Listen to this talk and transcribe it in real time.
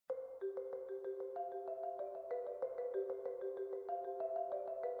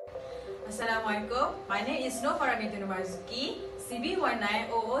Assalamualaikum. My name is Farah Binti Normazuki,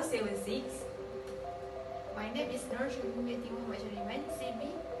 CB190076. My name is Norshamimi Muhamad Shariman,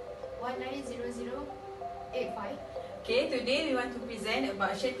 CB190085. Okay, today we want to present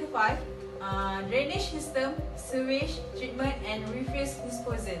about Chapter 5, Drainage System, Sewage Treatment and Refuse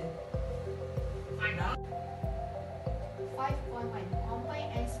Disposal. Now, 5.1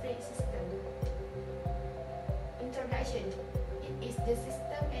 Combined and Spray System. Introduction. It is the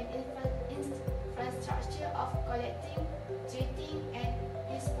system and infrastructure of collecting, treating and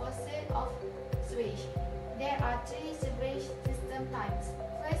disposal of sewage. There are three sewage system types.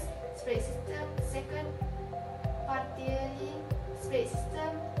 First, spray system. Second, partially spray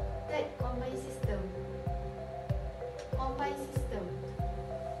system. Third, combined system. Combined system.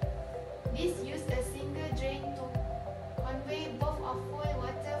 This uses a single drain to convey both of fuel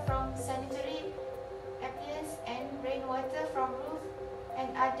water from sanitary effluents and rainwater from roof and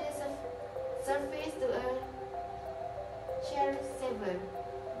other surface to a share saver.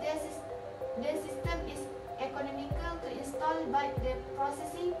 The system is economical to install, but the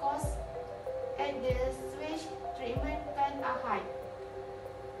processing costs at the sewage treatment plant are high.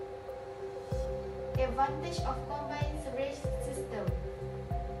 Advantage of combined sewage system: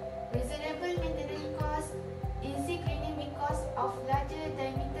 reasonable maintenance cost, easy cleaning because of larger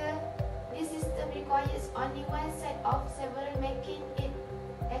diameter. This system requires only one set of several, making it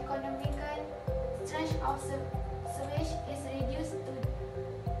economical. Strength of sewage is reduced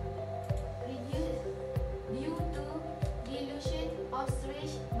due to dilution of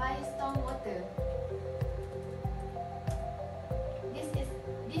sewage by stormwater. This is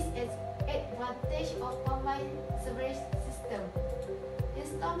advantage of combined sewage system. In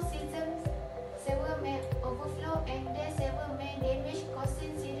storm seasons, sewer may overflow and the sewer may damage,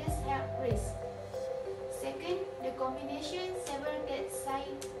 causing serious health risks. Second, the combination sewer gets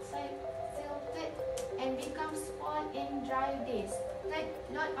silted and becomes spoiled in dry days. Third,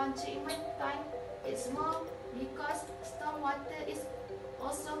 load on treatment plant is small because stormwater is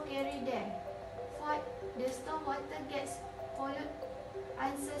also carried there. Fourth, the stormwater gets polluted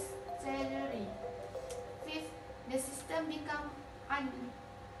unnecessarily. Fifth, the system becomes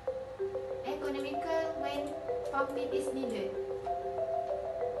uneconomical when pumping is needed.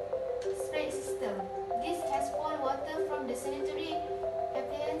 Spray system. This has fall water from the sanitary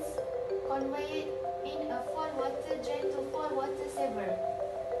effluents conveyed in a fall water drain to fall water saver.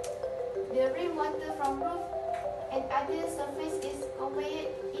 The rainwater from roof and other surface is conveyed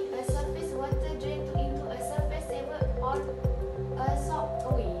in a surface water drain into a surface saver or a soaked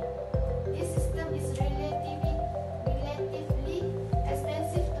away. This system is relatively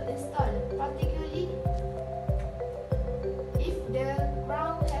expensive to install, particularly if the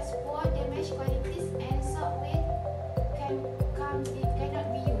ground has poor damage qualities and soak weight cannot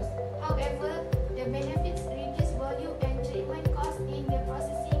be used. However, the benefits reduce volume and treatment costs in the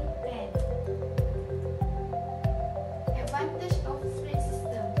processing plant. Advantage of spray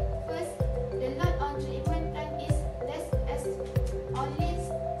system. First, the load on treatment plant is less as only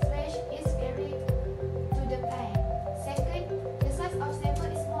sewage is carried to the plant. Second, the size of saver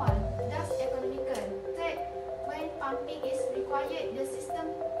is small, thus economical. Third, when pumping is required, the system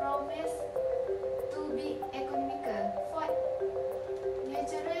proves to be economical. Fourth,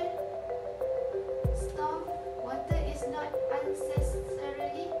 natural storm water is not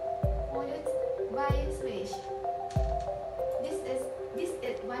unnecessarily polluted by sewage.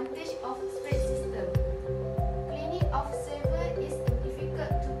 Disadvantage of spray system. Cleaning of sewer is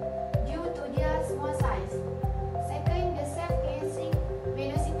difficult due to their small size. Second, the self-cleansing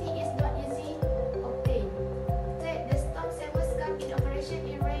velocity is not easy obtained. Third, the storm sewers come in operation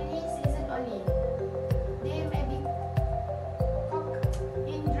in rainy season only. They may be clogged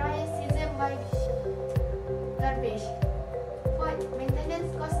in dry season by garbage. Fourth, maintenance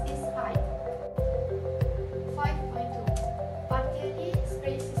cost is high. 5.2 Partially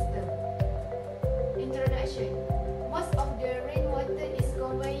spray system. Introduction. Most of the rainwater is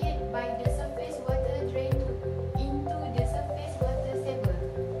conveyed by the surface water drain into the surface water saver.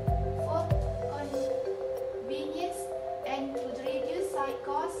 For convenience and to reduce site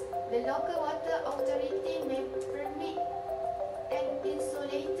costs, the local water authority may permit an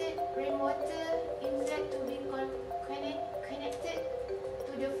insulated rainwater inlet to be connected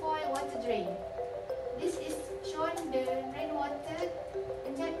to the foil water drain. This is shown the rainwater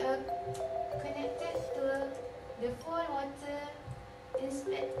inlet connected to the foil water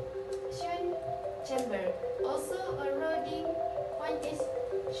inspection chamber. Also, a loading point is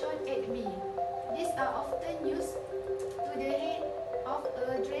shown at B. These are often used to the head of a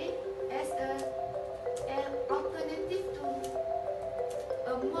drain as an alternative to a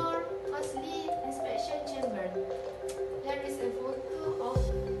more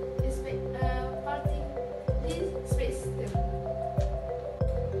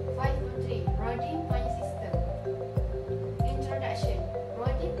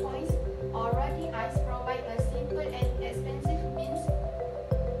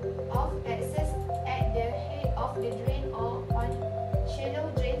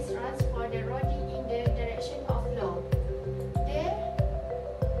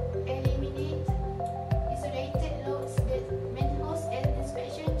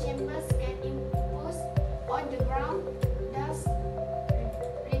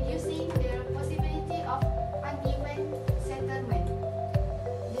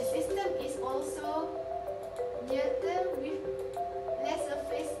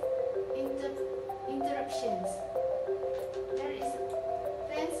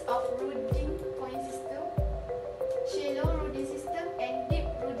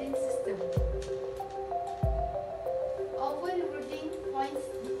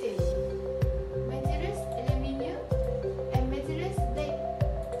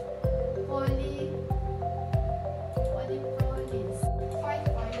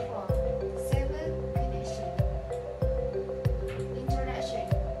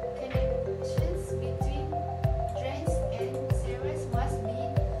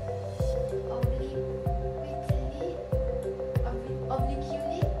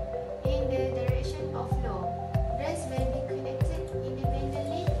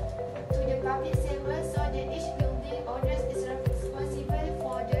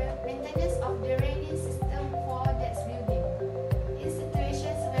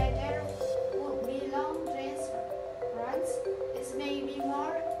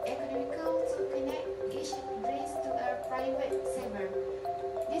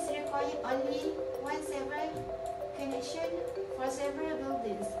only one several connection for several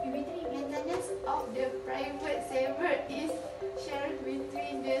buildings. Maintenance of the private server is shared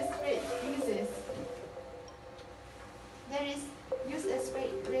between the spread users. There is use a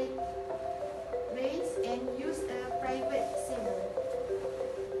spread range and use a private server.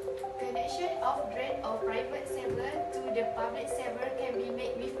 Connection of drain or private server to the public server can be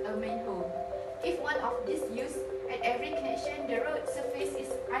made with a manhole. If one of these used at every connection, the road surface is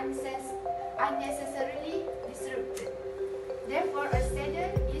unnecessarily disrupted. Therefore, a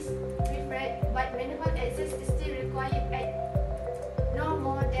saddle is preferred, but manhole access is still required at no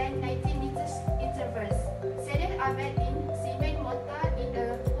more than 90 meters intervals. Saddles are made in cement mortar in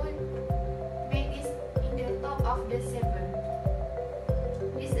a hole made in the top of the server.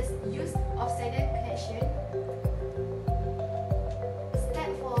 This is use of saddle connection. Step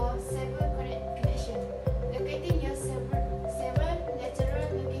for server connection. Locating your server lateral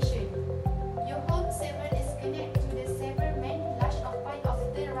location. Your home server is connected to the server main lash of pipe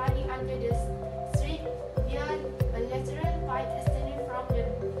after running under the street via a lateral pipe extending from the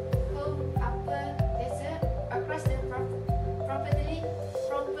home upper laser across the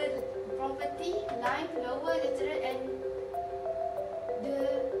property line lower lateral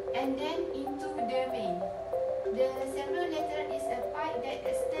and then into the main. The server lateral is a pipe that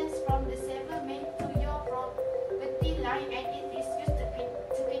extends from the server main to your property line, and it is used to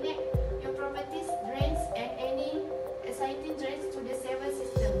connect your property's drains and any exciting drains to the server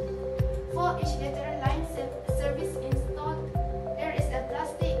system. For each lateral line service installed, there is a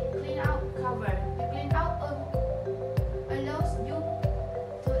plastic clean-out cover. The clean-out allows you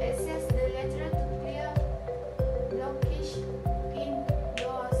to access the lateral to clear blockage in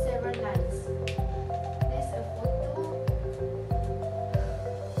your server lines. There's a photo.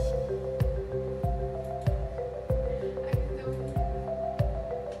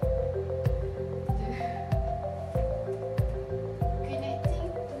 Connecting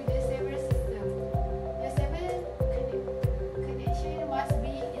to the server system. Your server connection must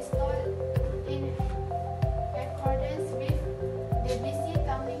be installed in accordance with the DC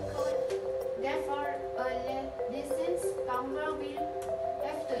tumbling code. Therefore, a licensed plumber will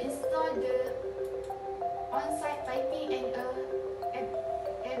have to install the on-site piping and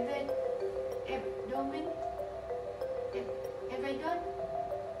abandon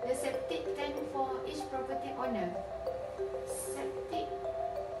the septic tank for each property owner. Septic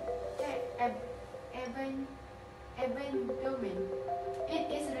tank abandonment.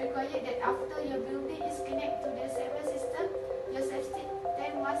 It is required that after your building is connected to the server system, your septic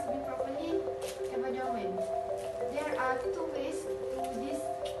tank must be properly abandoned. There are two ways to this.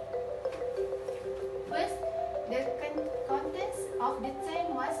 First, the contents of the tank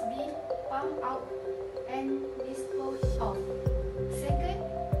must be pumped out and disposed of. Second,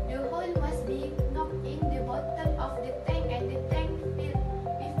 the hole must be knocked in the bottom of the tank and the tank filled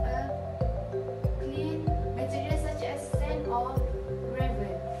with a clean material such as sand or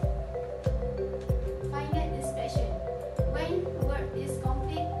gravel. Final inspection. When work is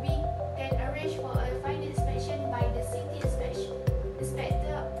complete, we can arrange for a final inspection by the city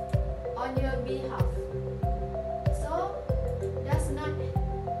inspector on your behalf. So, does not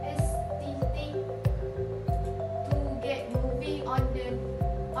hesitate to get moving on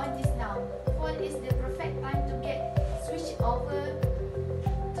this now. Fall is the perfect time to get switched over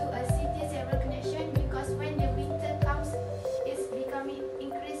to a city server connection, because when the winter comes, it's becoming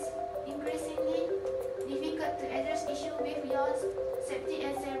increasingly difficult to address issues with your septic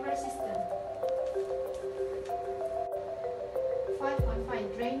and server system.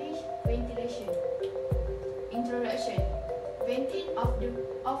 5.5 Drainage ventilation. Introduction. Venting of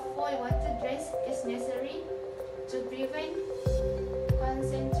fall water drains is necessary to prevent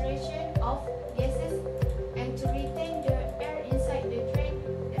concentration of gases and to retain the air inside the drain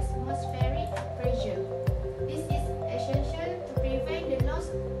atmospheric pressure. This is essential to prevent the loss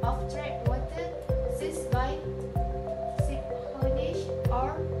of trapped water caused by siphonage or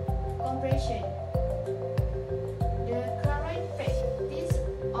compression. The current practice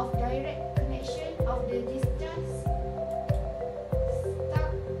of direct connection of the discharge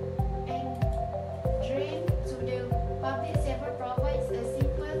stack and drain to the public server provides a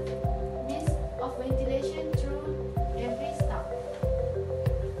simple means of ventilation through every stack.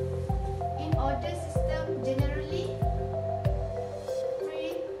 In order system generally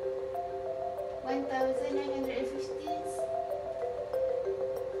pre-1950s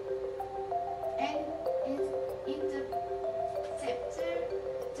and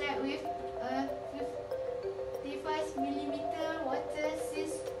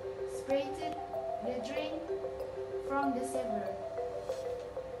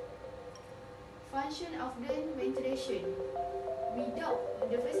function of the ventilation.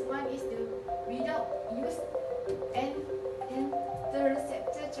 The first one is the without use an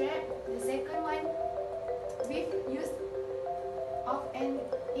interceptor trap. The second one with use of an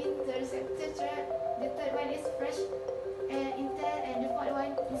interceptor trap. The third one is fresh intel, and the fourth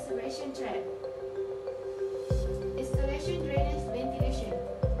one insulation trap. Installation, drainage, ventilation.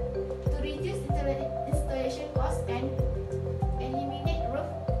 To reduce installation costs and eliminate roof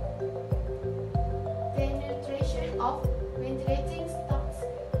penetration of ventilating stocks,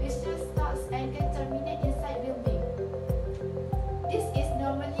 visual stocks, and contaminate inside building. This is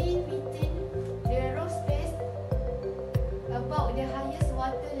normally within the roof space above the highest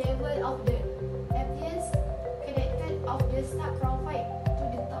water level of the appliance connected of the stock provide to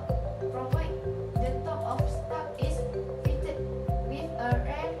the top. The top of stock is fitted with a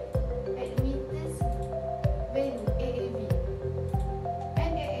air admittance valve (AAV).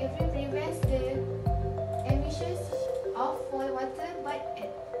 And AAV prevents the emissions of foul water but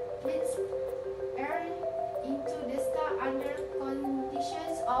admits air into the stock under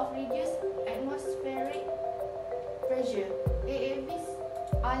conditions of reduced atmospheric pressure. AAVs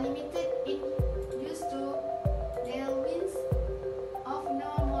are limited in use to tailwinds of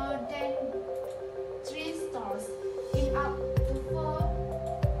no more than 3 stars in up to 4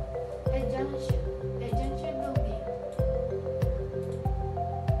 adjunction building.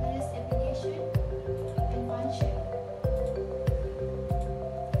 There is application and function.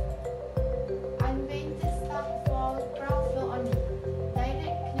 Unvented stock for ground floor only.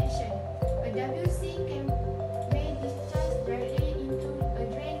 Direct connection. A WC may discharge directly into a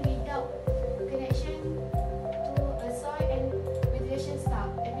drain without connection to a soil and ventilation stock.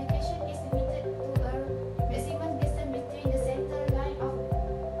 Application is limited to a maximum distance between the center line of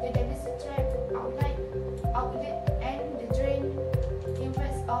the WC trap outlet and the drain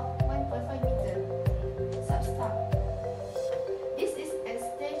inwards of 1.5 meter. Substock. This is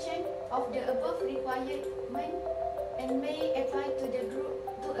extension of the above requirement and may apply to a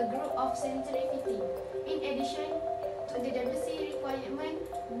group of sanitary fitting. In addition to the WC requirement,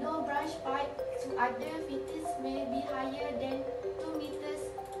 no branch pipe to other fittings may be higher than 2 meters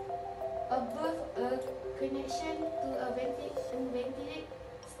above a connection to a ventilate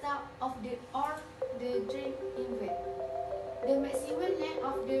stock of the drain inward. The maximum length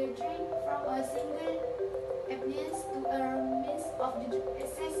of the drain from a single appliance to a means of the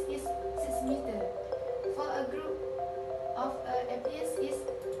access is 6 meters. For a group of appliances is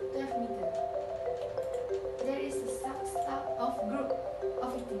 12 meters. There is a substock of group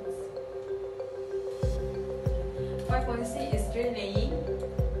of fittings. 5.6 is drain laying.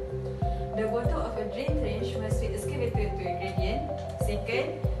 The bottom of a drain trench must be excavated to a gradient.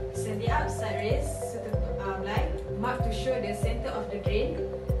 Second, set the outside raise line marked to show the center of the drain.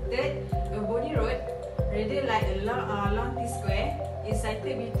 Third, a body road, rather like a long T-square, is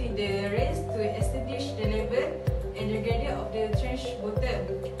sited between the raise to establish the level and the gradient of the trench bottom.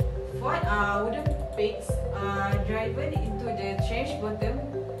 Fourth, wooden pegs are driven into the trench bottom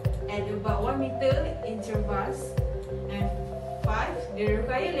at about 1 meter intervals. And 5, the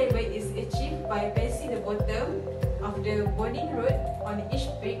required level is achieved by passing the bottom of the boarding rod on each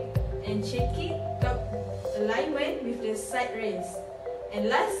peg and checking top alignment with the side rails. And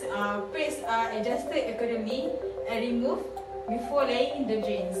last, pegs are adjusted accordingly and removed before laying the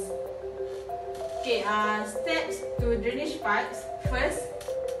drains. Okay, steps to drainage pipes. First,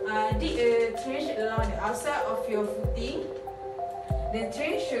 dig a trench along the outside of your footing. The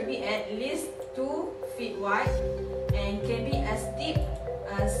trench should be at least 2 feet wide and can be as deep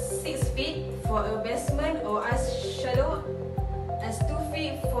as 6 feet for a basement or as shallow as 2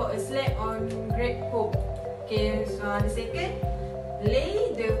 feet for a slab on grade hoop. Okay, so the second,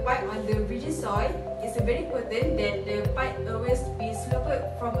 lay the pipe on the virgin soil. It's very important that the pipe always be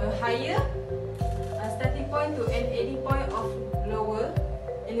sloped from a higher starting point to an ending point of lower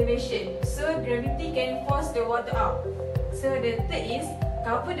elevation, so gravity can force the water out. So the third is,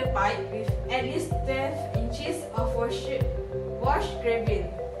 cover the pipe with at least 12 inches of washed gravel.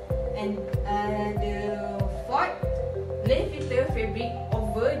 And the fourth, lay filter fabric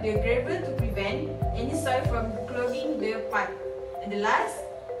over the gravel to prevent any soil from clogging the pipe. And the last,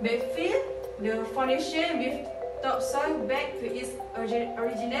 backfill the foundation with topsoil back to its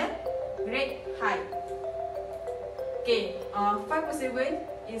original grade height. Okay, 5.7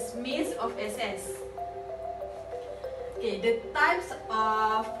 is means of access. Okay, the types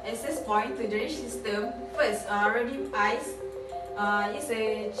of access point to drainage system. First, radium ice is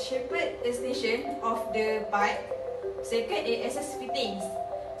a shaped extension of the pipe. Second is access fittings,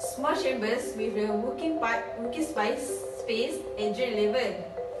 small chambers with the working space at drain level.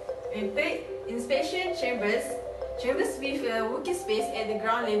 And third inspection chambers, chambers with working space at the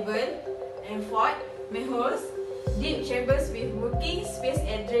ground level, and fourth, manholes, deep chambers with working space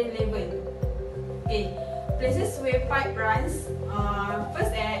at drain level. Okay, places where pipe runs.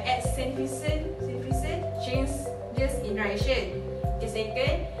 First, add significant changes in direction. Okay,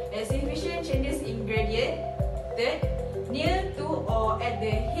 second, add significant changes in gradient. Third, near to or at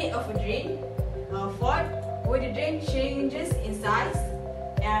the head of a drain. Fourth, where the drain changes in size.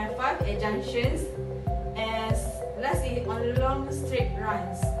 And five, at junctions. And last is on long straight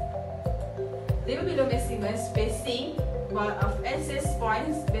runs. Table below maximum spacing of access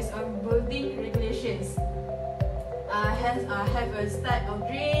points based on building regulations. Have a start of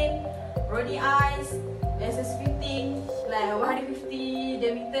drain, radii, access fitting like 150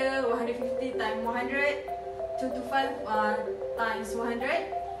 diameter, 150 times 100, 2 to 5 times 100.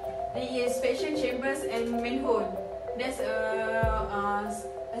 There is inspection chambers and manhole. That's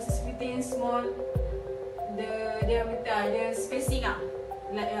access fitting small, the diameter, the spacing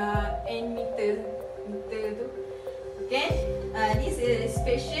like n meter tu. Okay, this is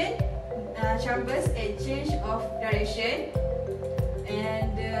inspection chambers at change of direction,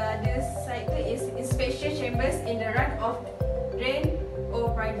 and the other cycle is inspection chambers in the run of drain or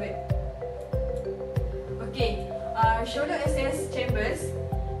private. Okay, shallow access chambers.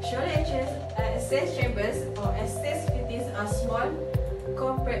 Shallow access chambers or access fittings are small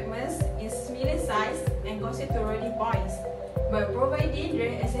compartments in similar size and consist of rolling points, but providing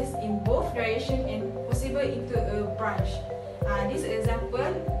drain access in both direction and possible into a branch. This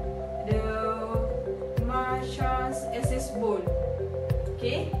example, the Marshall's access bowl.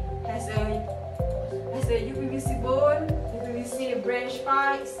 Okay, has a UPVC bowl, UPVC branch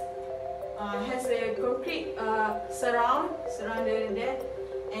pipes, has a concrete surrounded that,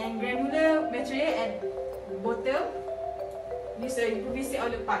 and granular material at bottom with a UPVC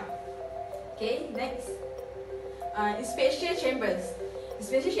outlet pipe. Okay, next, inspection chambers.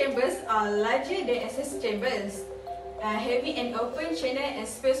 Inspection chambers are larger than access chambers, having an open channel and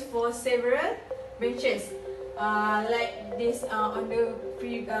space for several branches. Like this on the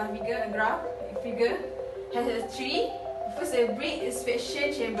figure has a three. First, a brick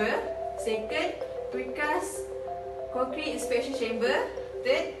inspection chamber. Second, precast concrete inspection chamber.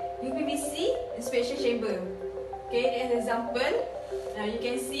 Third, UPVC inspection chamber. Okay, as example, you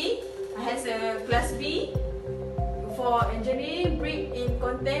can see has a class B for engineering brick in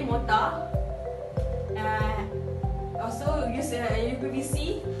contain mortar. Also use a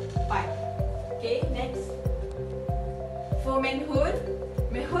UPVC pipe. Okay, next. For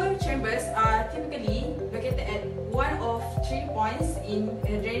manhole chambers are typically located at one of 3 points in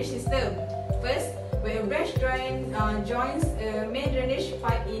a drainage system. First, where a branch joins a main drainage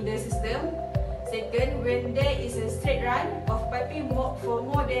pipe in the system. Second, when there is a straight run of piping for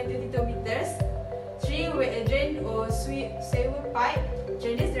more than 32 meters. 3, where a drain or sewer pipe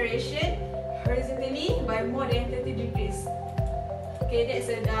changes direction horizontally by more than 30 degrees. Okay, that's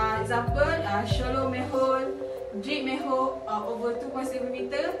an example. Shallow manhole, deep manhole over 2.7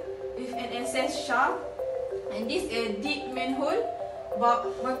 meter with an access shaft, and this is a deep manhole about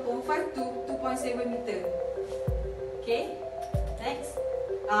 1.5 to 2.7 meter. Okay, next.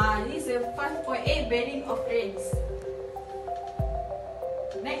 This is a 5.8 bedding of drains.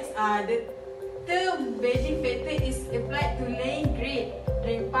 Next, the term bedding factor is applied to laying grade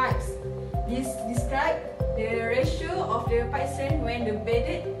drain pipes. This describes the ratio of the pipe strength when the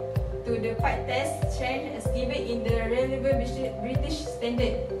bedded to the pipe test strength as given in the relevant British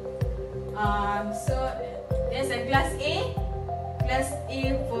standard. So there's a class A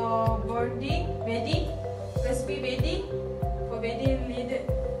for bedding, class B bedding for bedding leaded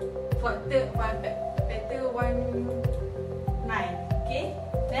factor 19. Okay,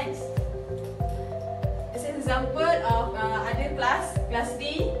 next. This is an example of other class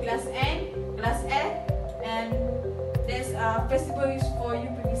D, class N, class F, and there's flexible use for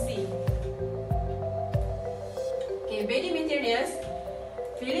UPVC. Okay, bedding materials.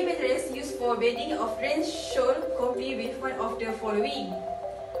 Filling materials used for bedding of drains should comply with one of the following.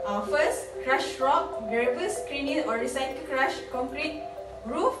 First, crushed rock, gravel, screening or recycled crushed concrete,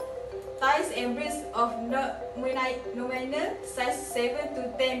 roof, tiles and bricks of nominal size 7 to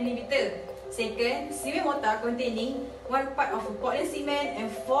 10 mm. Second, cement mortar containing 1 part of Portland cement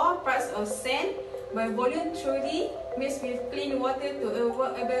and 4 parts of sand by volume truly mixed with clean water to a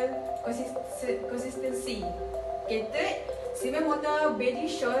workable consistency. Okay, third, cement mortar bedding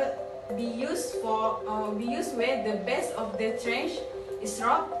should be used where the base of the trench is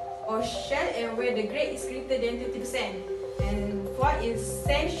rock or shell and where the grade is greater than 30%. And fourth is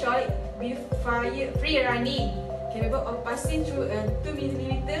sand should be free running, capable of passing through a 2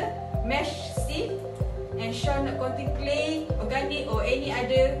 mm mesh shall not contain clay, organic or any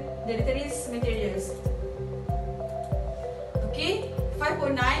other deleterious materials. Okay,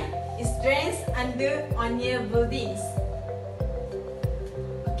 5.9 is drains under or near buildings.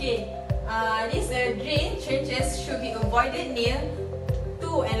 Okay, these drain trenches should be avoided near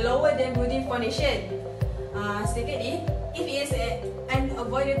to and lower than building foundation. Secondly, if it is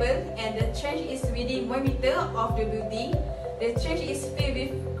unavoidable and the trench is within 1 meter of the building, the trench is filled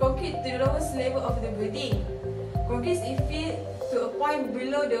with concrete to the lowest level of the building. Concrete is filled to a point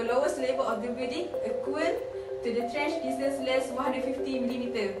below the lowest level of the building, equal to the trench distance less 150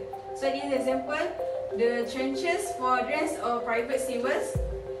 mm. So in this example, the trenches for drains or private sewers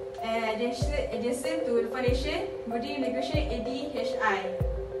adjacent to the foundation building regulation ADHI.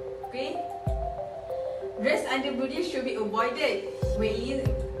 Okay. Drains under building should be avoided when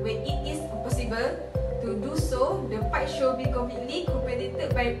it is possible. To do so, the pipe should be completely compacted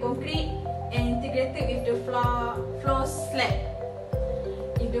by concrete and integrated with the floor slab.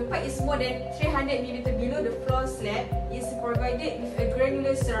 If the pipe is more than 300 mm below the floor slab, it is provided with a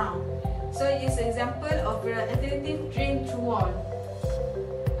granular surround. So it is an example of the alternative drain through wall.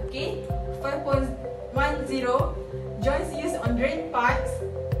 Okay, 5.10 joints used on drain pipes.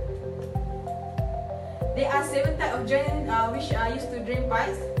 There are 7 types of joints which are used to drain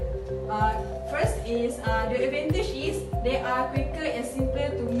pipes. First is the advantage is they are quicker and simpler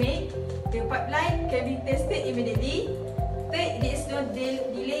to make. The pipeline can be tested immediately. Third, there is no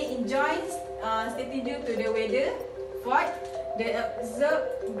delay in joints stated due to the weather. Fourth, they observe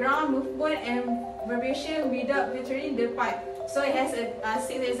ground movement and vibration without penetrating the pipe. So it has a 6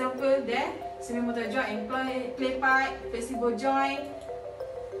 example there: cement mortar joint, clay pipe, flexible joint,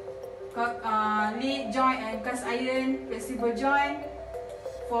 lead joint and cast iron, flexible joint.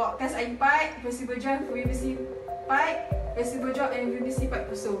 For cast iron pipe, flexible joint for PVC pipe, flexible joint and PVC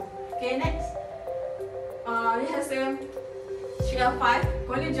pipe also. Okay, next. It has a 5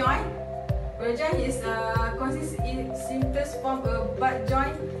 collar joint. Collar joint is consists in simplest form a butt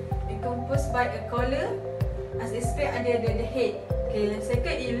joint encompassed by a collar as aspect under the head. Okay,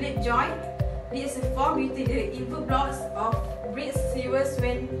 second is lip joint. This is formed between the input blocks of bricks sewers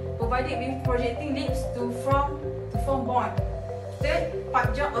when provided with projecting lips to form bond. Third,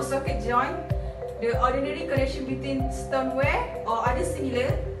 pipe joint or socket joint. The ordinary connection between stoneware or other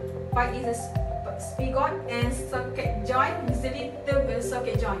similar pipe is a spigot and socket joint, usually termed as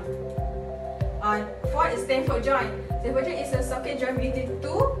socket joint. Fourth is Stanford joint. Stanford joint is a socket joint between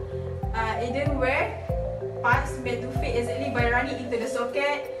two earthenware pipes made to fit exactly by running into the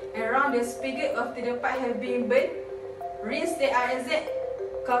socket and around the spigot after the pipe have been burnt. Rings that are exact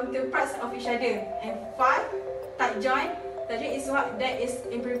counterparts of each other. And 5, tight joint. Tight joint is what that is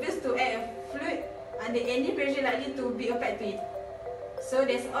impervious to air and fluid under any pressure likely to be applied to it. So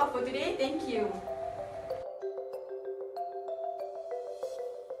that's all for today. Thank you.